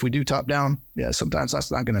 Because if we do top down, sometimes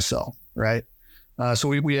that's not going to sell, right? So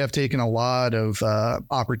we have taken a lot of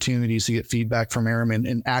opportunities to get feedback from airmen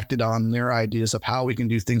and acted on their ideas of how we can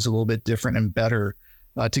do things a little bit different and better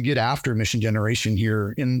to get after mission generation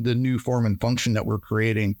here in the new form and function that we're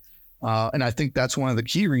creating. And I think that's one of the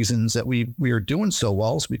key reasons that we are doing so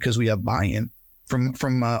well is because we have buy-in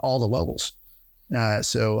from all the levels.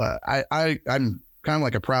 So I'm kind of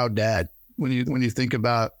like a proud dad when you think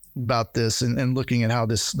about this and looking at how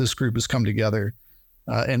this group has come together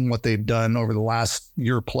and what they've done over the last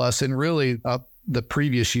year plus, and really up the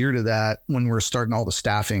previous year to that when we're starting all the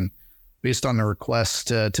staffing based on the request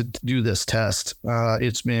to do this test.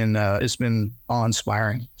 It's been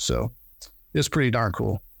awe-inspiring. So it's pretty darn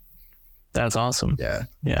cool. That's awesome.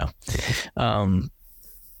 Yeah.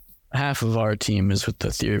 Half of our team is with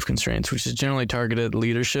the theory of constraints, which is generally targeted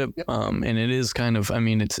leadership. Yep. And it is kind of,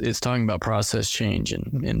 it's talking about process change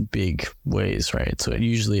in big ways, right? So it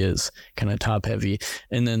usually is kind of top heavy.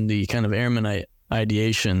 And then the kind of airman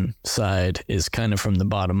ideation side is kind of from the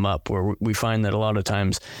bottom up, where we find that a lot of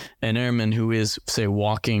times an airman who is, say,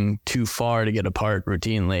 walking too far to get a part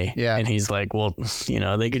routinely, and he's like, well,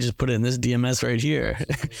 they could just put it in this DMS right here.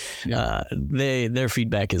 Their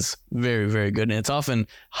feedback is very, very good. And it's often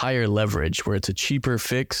higher leverage, where it's a cheaper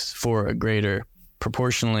fix for a greater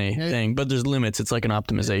proportionally thing, but there's limits. It's like an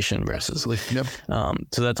optimization versus. Yep.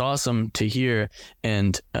 So that's awesome to hear.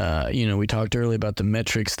 And, we talked earlier about the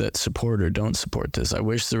metrics that support or don't support this. I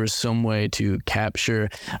wish there was some way to capture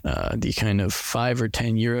the kind of 5 or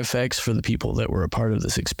 10 year effects for the people that were a part of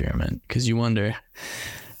this experiment. Because you wonder.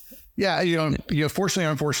 Yeah.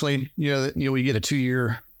 Fortunately, unfortunately, we get a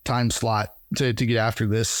 2-year time slot to get after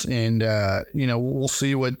this. And, we'll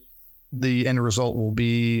see what the end result will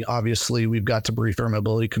be. Obviously, we've got to brief our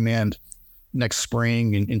mobility command next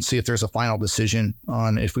spring and see if there's a final decision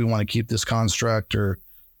on if we want to keep this construct or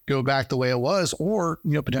go back the way it was, or,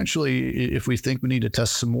 potentially if we think we need to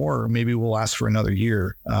test some more, maybe we'll ask for another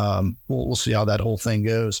year. We'll see how that whole thing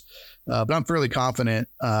goes. But I'm fairly confident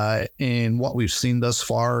in what we've seen thus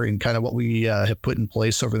far and kind of what we have put in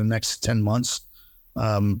place over the next 10 months.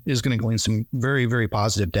 Is going to glean some very, very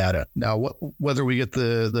positive data. Now, whether we get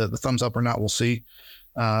the thumbs up or not, we'll see.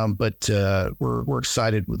 But we're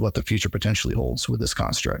excited with what the future potentially holds with this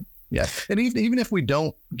construct. Yeah, and even if we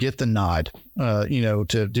don't get the nod,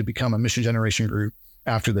 to become a mission generation group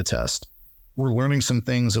after the test, we're learning some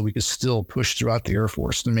things that we could still push throughout the Air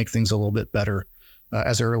Force to make things a little bit better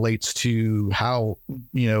as it relates to how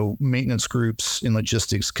maintenance groups and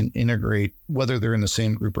logistics can integrate, whether they're in the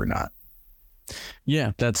same group or not.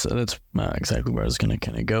 Yeah, that's exactly where I was going to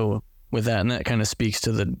kind of go with that. And that kind of speaks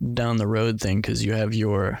to the down the road thing, because you have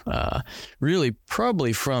your really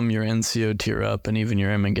probably from your NCO tier up and even your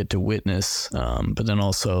airmen get to witness, but then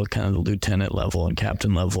also kind of the lieutenant level and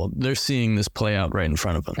captain level. They're seeing this play out right in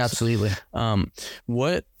front of them. Absolutely.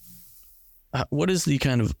 What is the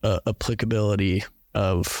kind of applicability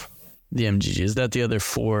of the MGG? Is that the other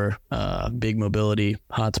 4 big mobility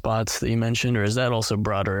hotspots that you mentioned, or is that also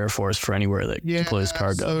broader Air Force for anywhere that deploys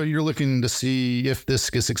cargo? So you're looking to see if this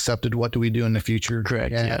gets accepted, what do we do in the future?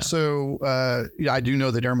 Correct. Yeah. So I do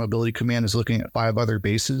know that Air Mobility Command is looking at 5 other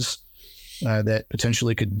bases that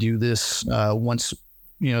potentially could do this once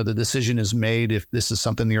the decision is made. If this is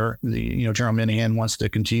something the General Minahan wants to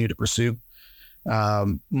continue to pursue,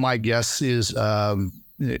 my guess is.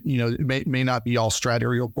 It may not be all Strat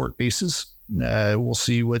aerial port bases. We'll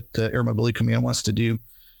see what the Air Mobility Command wants to do.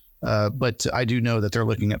 But I do know that they're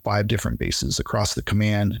looking at 5 different bases across the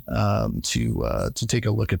command to take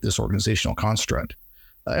a look at this organizational construct.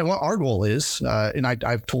 And what our goal is, and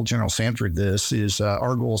I've told General Sanford this, is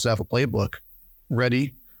our goal is to have a playbook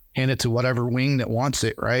ready, hand it to whatever wing that wants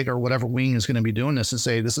it, right? Or whatever wing is going to be doing this, and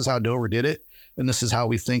say, this is how Dover did it. And this is how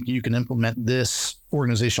we think you can implement this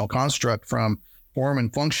organizational construct from form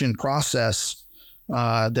and function process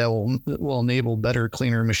that will enable better,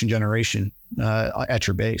 cleaner mission generation at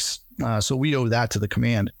your base. So we owe that to the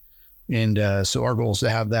command. And so our goal is to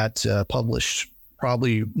have that published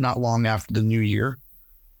probably not long after the new year,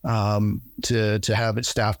 to have it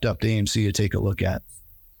staffed up to AMC to take a look at.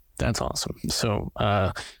 That's awesome. So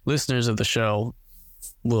listeners of the show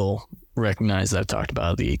will recognize that I've talked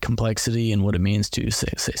about the complexity and what it means to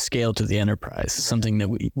say scale to the enterprise. Something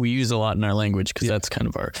that we use a lot in our language, because that's kind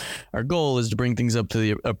of our goal, is to bring things up to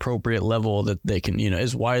the appropriate level that they can,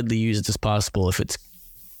 as widely used as possible if it's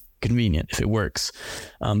convenient, if it works.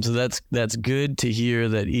 So that's good to hear,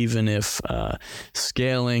 that even if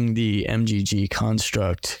scaling the MGG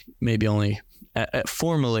construct maybe only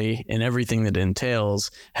formally, and everything that it entails,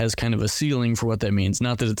 has kind of a ceiling for what that means.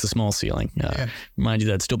 Not that it's a small ceiling. Mind you,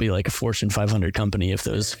 that'd still be like a Fortune 500 company if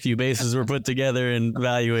those few bases were put together and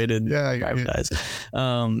evaluated.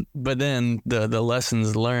 Privatized. But then the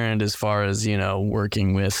lessons learned as far as,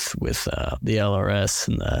 working with the LRS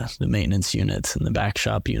and the maintenance units and the back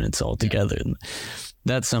shop units all together. And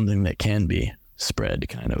that's something that can be spread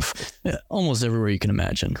kind of almost everywhere you can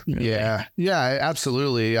imagine. Really. Yeah,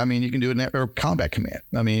 absolutely. I mean, you can do it in combat command.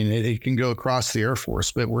 I mean, it can go across the Air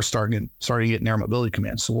Force, but we're starting to get in air mobility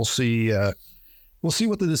command. So we'll see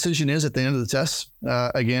what the decision is at the end of the test.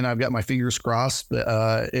 Again, I've got my fingers crossed, but,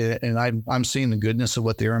 and I'm seeing the goodness of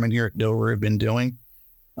what the airmen here at Dover have been doing.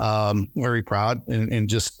 Very proud, and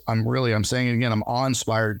just, I'm saying it again, I'm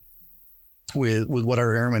awe-inspired with what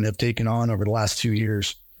our airmen have taken on over the last 2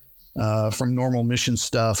 years. From normal mission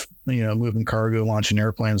stuff, moving cargo, launching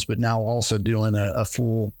airplanes, but now also doing a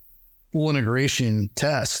full integration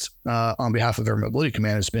test on behalf of Air Mobility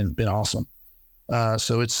Command has been awesome.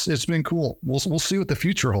 So it's been cool. We'll see what the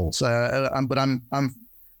future holds. But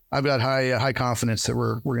I've got high confidence that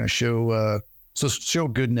we're going to show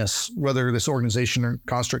goodness, whether this organization or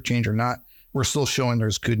construct change or not. We're still showing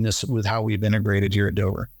there's goodness with how we've integrated here at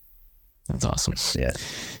Dover. That's awesome.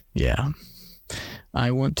 Yeah.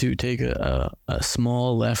 I want to take a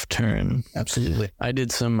small left turn. Absolutely. I did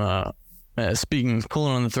some, pulling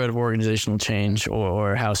on the thread of organizational change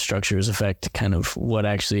or how structures affect kind of what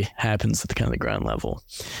actually happens at the kind of the ground level.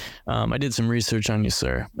 I did some research on you,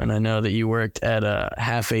 sir, and I know that you worked at a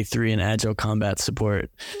half A3 in Agile Combat Support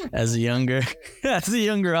as a younger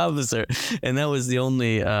officer, and that was the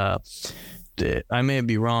only. I may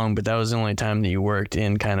be wrong, but that was the only time that you worked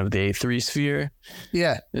in kind of the A3 sphere.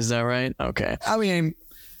 Yeah. Is that right? Okay. I mean,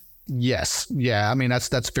 yes. Yeah. I mean,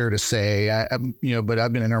 that's fair to say. But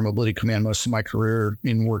I've been in Air Mobility Command most of my career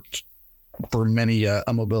and worked for many a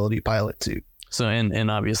mobility pilot too. So,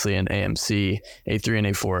 and obviously in AMC, A3 and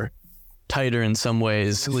A4, tighter in some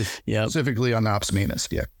ways. Yeah. Specifically on ops maintenance.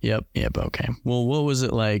 Yeah. Yep. Okay. Well, what was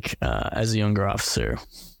it like as a younger officer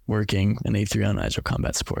working in A3 on Agile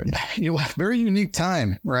Combat Support? Very unique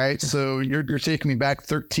time, right? So you're taking me back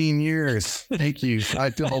 13 years. Thank you. I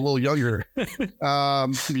feel a little younger.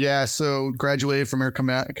 So graduated from Air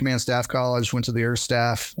Command Staff College, went to the Air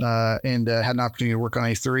Staff, and had an opportunity to work on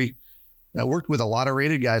A3. I worked with a lot of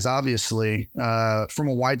rated guys, obviously, from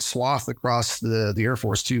a wide swath across the Air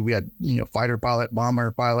Force too. We had, fighter pilot,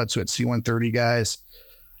 bomber pilots, we had C-130 guys.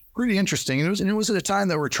 Pretty interesting. And it was at a time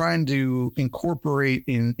that we're trying to incorporate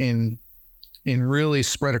in really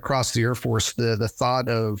spread across the Air Force the thought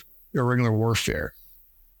of irregular warfare,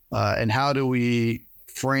 and how do we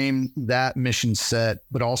frame that mission set,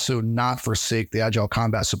 but also not forsake the Agile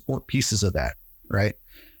Combat Support pieces of that, right?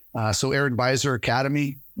 So Air Advisor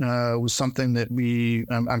Academy was something that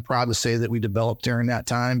I'm proud to say that we developed during that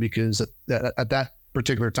time, because at that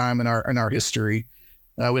particular time in our history,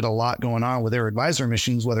 we had a lot going on with Air Advisor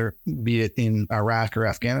missions, whether it be it in Iraq or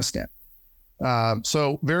Afghanistan.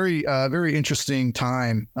 So very interesting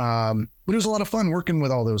time. But it was a lot of fun working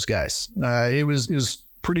with all those guys. It was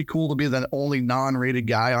pretty cool to be the only non-rated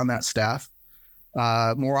guy on that staff.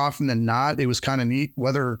 More often than not, it was kind of neat,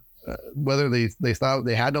 whether they thought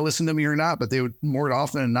they had to listen to me or not, but they would more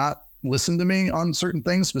often than not listen to me on certain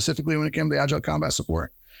things, specifically when it came to Agile Combat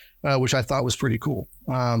Support. Which I thought was pretty cool.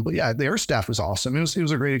 But yeah, the air staff was awesome. It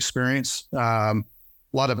was a great experience. A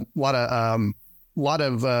lot of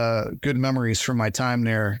good memories from my time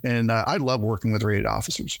there. And I love working with rated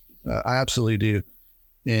officers. I absolutely do.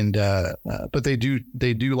 And but they do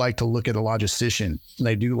like to look at a logistician. And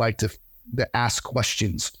they do like to ask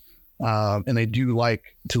questions. And they do like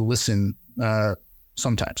to listen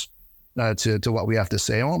sometimes to what we have to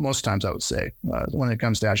say. Well, most times I would say when it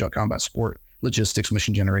comes to Agile Combat Support, logistics,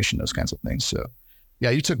 mission generation, those kinds of things. So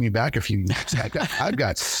yeah, you took me back a few years. I've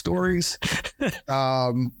got stories,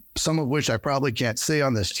 some of which I probably can't say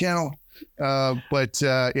on this channel.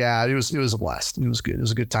 Yeah, it was a blast. It was good. It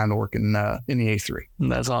was a good time to work in the A3.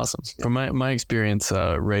 That's awesome. From my experience,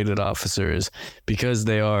 rated officers, because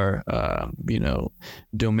they are,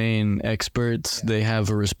 domain experts, they have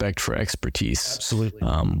a respect for expertise. Absolutely.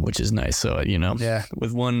 Which is nice. So,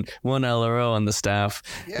 with one LRO on the staff,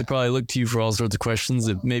 they probably look to you for all sorts of questions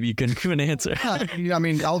that maybe you couldn't give an answer. I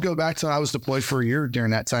mean, I'll go back to I was deployed for a year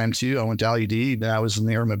during that time too. I went to LUD, and I was in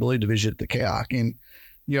the Air Mobility Division at the CAOC, and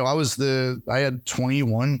I had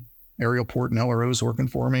 21 aerial port and LROs working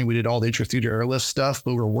for me. We did all the intra-theater airlift stuff,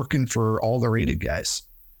 but we were working for all the rated guys.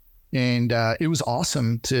 And it was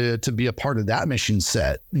awesome to be a part of that mission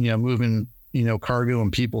set, moving, cargo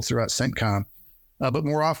and people throughout CENTCOM. But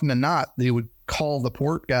more often than not, they would call the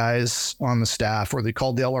port guys on the staff, or they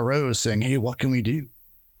called the LROs saying, hey, what can we do?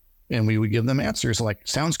 And we would give them answers like,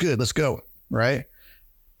 sounds good, let's go, right?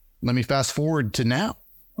 Let me fast forward to now.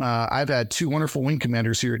 I've had 2 wonderful wing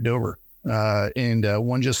commanders here at Dover, and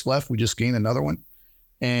one just left. We just gained another one.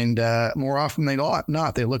 And more often than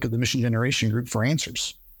not, they look at the mission generation group for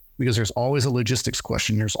answers, because there's always a logistics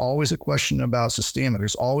question. There's always a question about sustainment.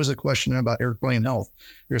 There's always a question about airplane health.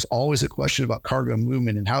 There's always a question about cargo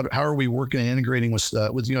movement, and how are we working and integrating with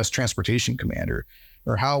U.S. Transportation Commander,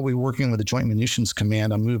 or how are we working with the Joint Munitions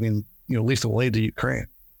Command on moving lethal aid to Ukraine.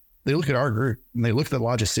 They look at our group and they look at the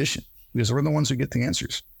logistician, because we're the ones who get the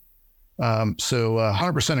answers. So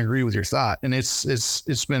 100% agree with your thought. And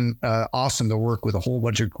it's been awesome to work with a whole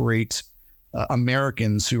bunch of great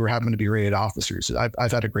Americans who happen to be rated officers.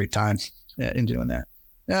 I've had a great time in doing that.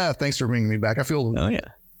 Yeah, thanks for bringing me back. I feel. Oh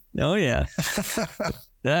yeah.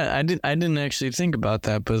 That I didn't actually think about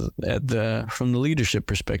that, but from the leadership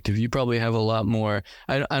perspective, you probably have a lot more.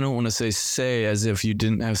 I don't want to say as if you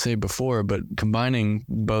didn't have say before, but combining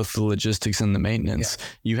both the logistics and the maintenance,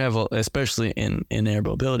 you have especially in Air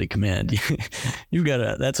Mobility Command, you got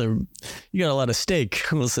a lot of stake,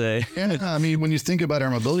 we'll say. Yeah, I mean, when you think about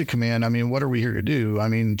Air Mobility Command, I mean, what are we here to do? I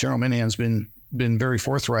mean, General Minahan's been very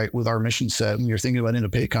forthright with our mission set. When you're thinking about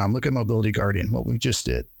Indo-PACOM, look at Mobility Guardian, what we just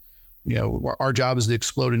did. Our job is to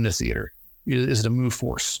explode into theater, is to move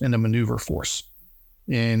force and to maneuver force.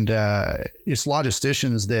 And it's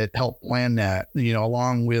logisticians that help plan that,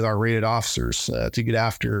 along with our rated officers to get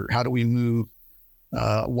after how do we move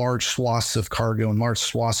large swaths of cargo and large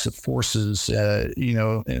swaths of forces,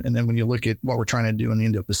 and then when you look at what we're trying to do in the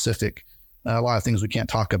Indo-Pacific, a lot of things we can't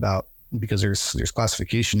talk about because there's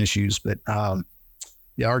classification issues. But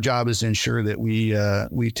our job is to ensure that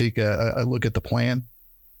we take a look at the plan,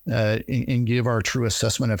 and give our true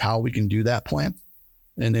assessment of how we can do that plan,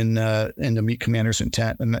 and then and to meet commander's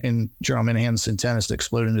intent, and General Minahan's intent is to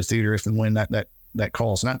explode into theater if and when that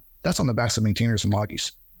calls. And that's on the backs of maintainers and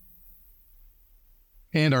loggies,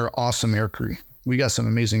 and our awesome air crew. We got some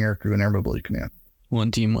amazing air crew in Air Mobility Command. One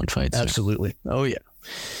team, one fight. Sir. Absolutely. Oh yeah.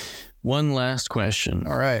 One last question.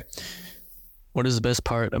 All right. What is the best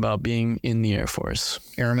part about being in the Air Force?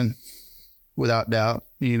 Airmen, without doubt.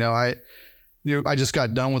 I just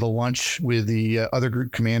got done with a lunch with the other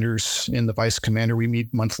group commanders and the vice commander. We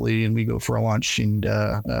meet monthly and we go for a lunch. And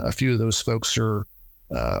a few of those folks are,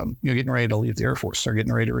 getting ready to leave the Air Force. They're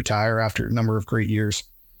getting ready to retire after a number of great years.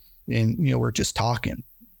 And, we're just talking.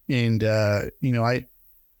 And,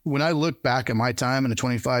 when I look back at my time in the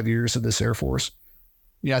 25 years of this Air Force,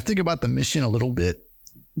 I think about the mission a little bit,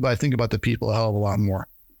 but I think about the people a hell of a lot more.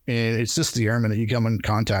 And it's just the airmen that you come in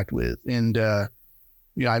contact with. And,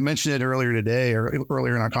 I mentioned it earlier today or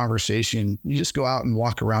earlier in our conversation. You just go out and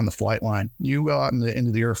walk around the flight line. You go out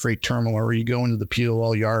into the air freight terminal, or you go into the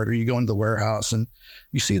POL yard, or you go into the warehouse, and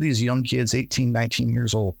you see these young kids, 18, 19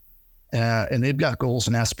 years old, and they've got goals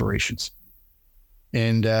and aspirations.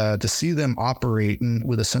 And to see them operating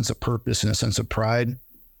with a sense of purpose and a sense of pride,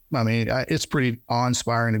 I mean, it's pretty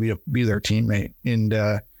awe-inspiring to be their teammate.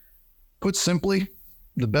 And put simply,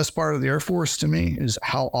 the best part of the Air Force to me is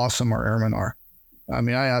how awesome our airmen are. I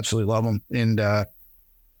mean, I absolutely love them. And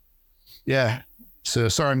so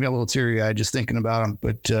sorry, I'm getting a little teary-eyed just thinking about them,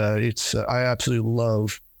 but I absolutely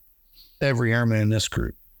love every airman in this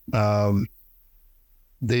group.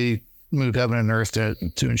 They move heaven and earth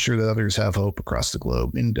to ensure that others have hope across the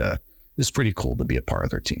globe. And it's pretty cool to be a part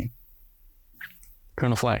of their team.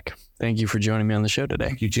 Colonel Flack, thank you for joining me on the show today.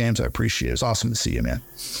 Thank you, James. I appreciate it. It's awesome to see you, man.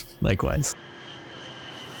 Likewise.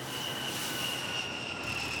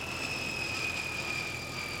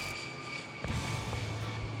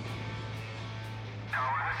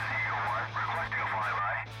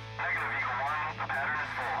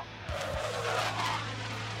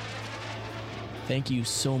 Thank you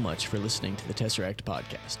so much for listening to the Tesseract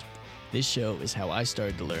podcast. This show is how I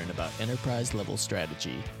started to learn about enterprise-level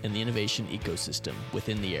strategy and the innovation ecosystem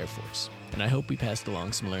within the Air Force, and I hope we passed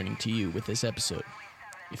along some learning to you with this episode.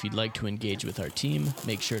 If you'd like to engage with our team,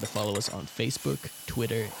 make sure to follow us on Facebook,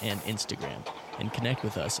 Twitter, and Instagram, and connect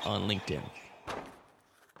with us on LinkedIn.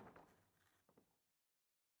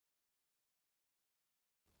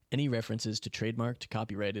 Any references to trademarked,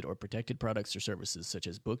 copyrighted, or protected products or services such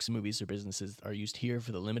as books, movies, or businesses are used here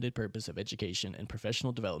for the limited purpose of education and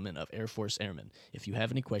professional development of Air Force Airmen. If you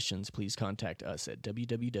have any questions, please contact us at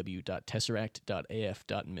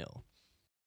www.tesseract.af.mil.